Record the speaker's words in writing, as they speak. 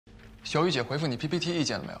小雨姐回复你 PPT 意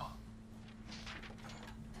见了没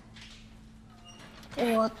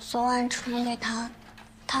有？我昨晚传给他，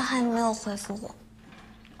他还没有回复我。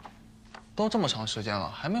都这么长时间了，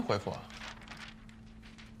还没回复啊？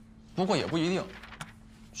不过也不一定，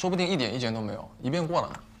说不定一点意见都没有，一遍过了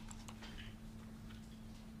呢。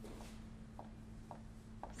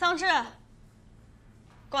桑稚，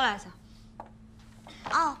过来一下。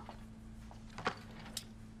哦。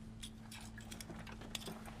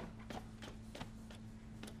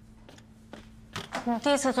 你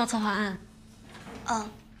第一次做策划案，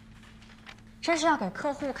这是要给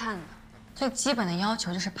客户看的。最基本的要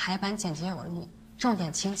求就是排版简洁有力，重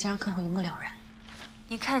点情节让客户一目了然。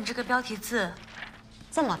你看你这个标题字，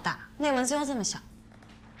这么大，那文字又这么小。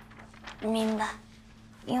明白，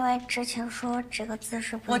因为之前说这个字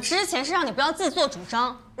是不……我之前是让你不要自作主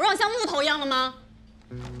张，我让你像木头一样了吗？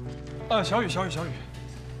小雨，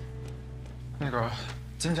那个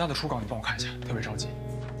金家的初稿你帮我看一下，特别着急。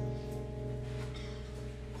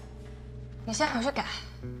 你先回去改，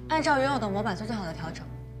按照原有的模板做最好的调整，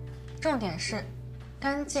重点是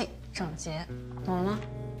干净整洁，懂了吗？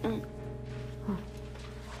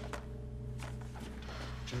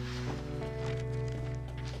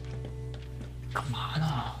干嘛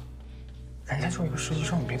呢？人家就一个实习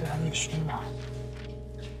生，你别对他那么凶啊。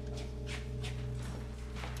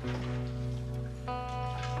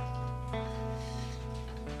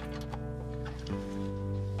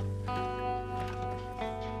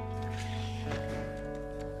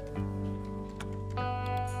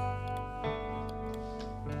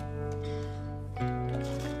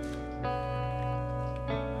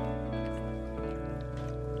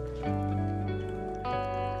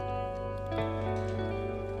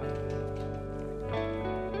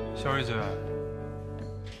小雨姐，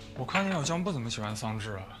我看你好像不怎么喜欢桑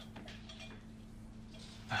稚啊。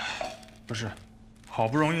哎，不是，好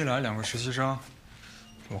不容易来2个实习生，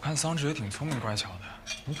我看桑稚也挺聪明乖巧的，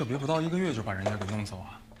你可别不到1个月就把人家给弄走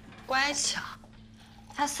啊。乖巧，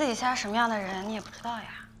他私底下是什么样的人你也不知道呀。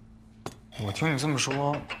我听你这么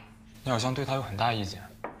说，你好像对他有很大意见。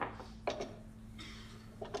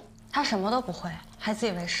他什么都不会，还自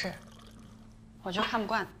以为是，我就看不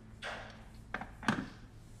惯。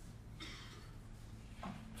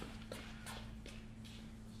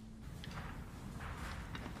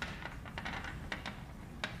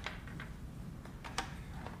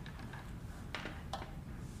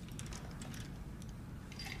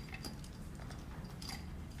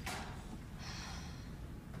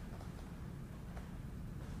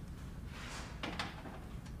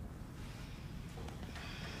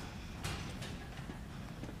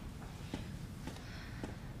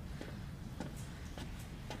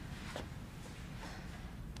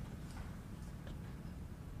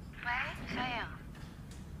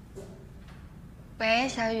 喂，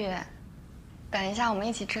小雨，等一下，我们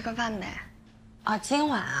一起吃个饭呗。啊，今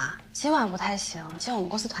晚啊，今晚不太行，今晚我们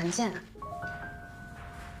公司团建。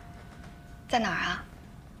在哪儿啊？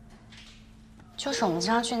就是我们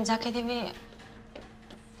经常去那家 KTV。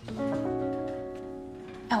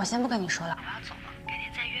哎，我先不跟你说了，我要走了，改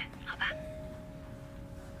天再约，好吧？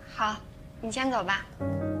好，你先走吧。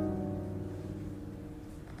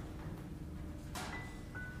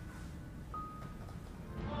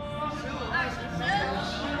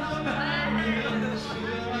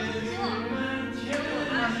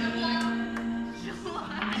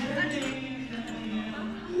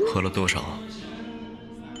 喝了多少？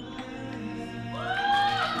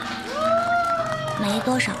没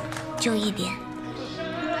多少，就1点。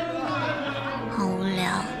好无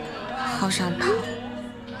聊，好想逃。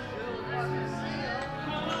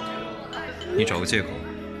你找个借口，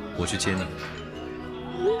我去接你。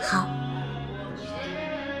好。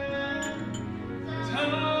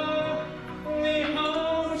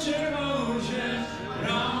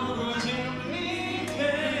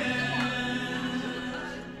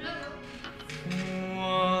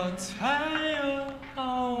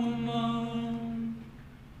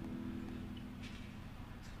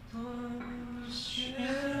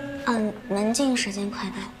 门禁时间快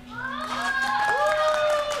到，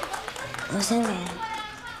我先走了。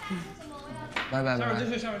拜拜。下边继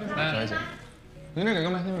续，下边继续。来，小雨姐，您这给个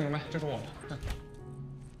麦，您这给个麦，这是我的。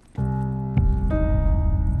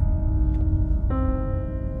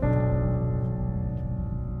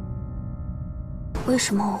为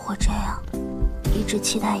什么我会这样？一直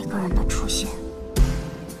期待一个人的出现。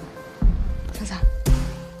桑桑，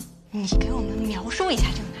你给我们描述一下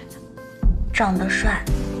这个男的。长得帅。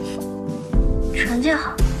 成绩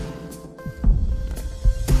好，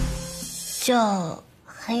就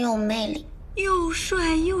很有魅力，又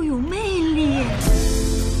帅又有魅力。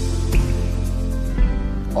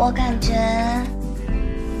我感觉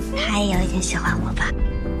他也有一点喜欢我吧。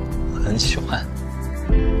很喜欢。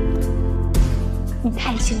你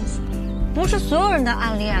太幸福了，不是所有人的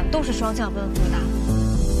暗恋都是双向奔赴的。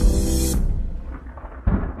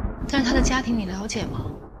但是他的家庭你了解吗？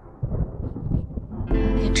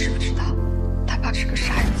你知不知道，他爸是个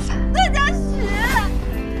杀人犯？段嘉许，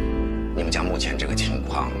你们家目前这个情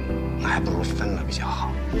况，那还不如分了比较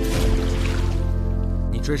好。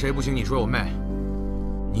你追谁不行，你追我妹，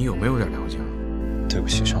你有没有点良心？对不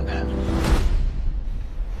起，兄弟。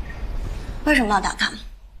为什么要打他？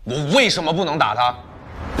我为什么不能打他？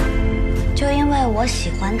就因为我喜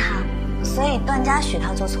欢他，所以段嘉许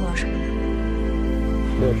他做错了什么呢？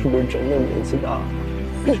我是不是真的年纪大了？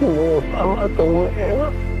为什么我爸妈都没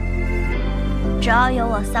了？只要有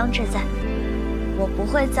我桑稚在，我不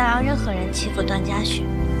会再让任何人欺负段嘉许。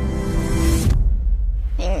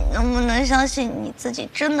你能不能相信你自己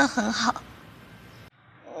真的很好？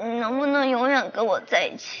你能不能永远跟我在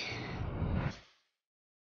一起？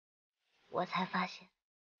我才发现，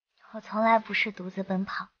我从来不是独自奔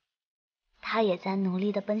跑，他也在努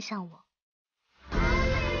力地奔向我。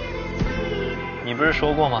你不是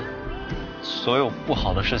说过吗？所有不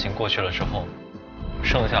好的事情过去了之后，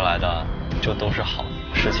剩下来的就都是好的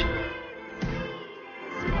事情。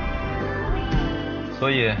所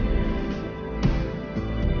以，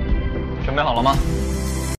准备好了吗？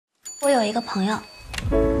我有一个朋友，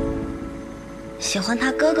喜欢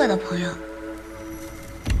他哥哥的朋友，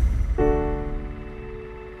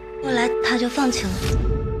后来他就放弃了。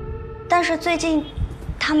但是最近，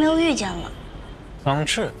他们又遇见了。桑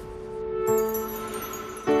稚，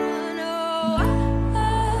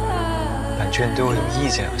感觉你对我有意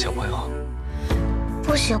见啊，小朋友。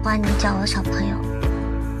不喜欢你叫我小朋友，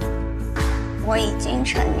我已经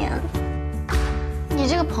成年了。你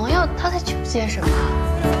这个朋友他在纠结什么？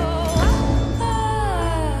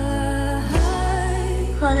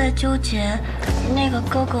他在纠结那个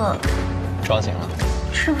哥哥抓紧了。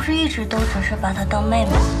是不是一直都只是把她当妹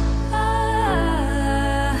妹？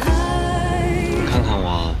看看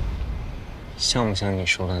我，像不像你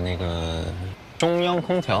说的那个中央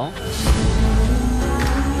空调？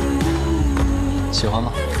喜欢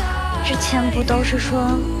吗？之前不都是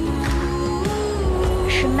说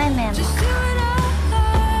是妹妹吗？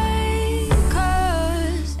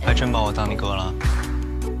还真把我当你哥了？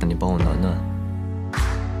那你帮我暖暖。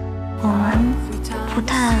我们不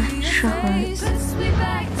太适合。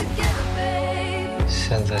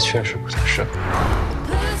现在确实不太适合，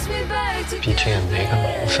毕竟也没个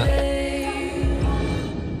名分。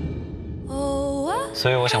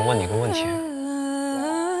所以我想问你个问题：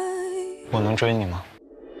我能追你吗？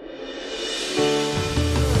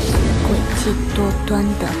诡计多端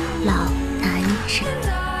的老男人。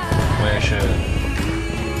我也是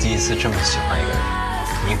第一次这么喜欢一个人，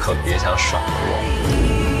你可别想甩了我。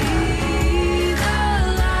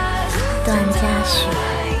段嘉许，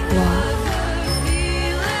我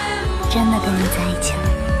真的跟你在一起了。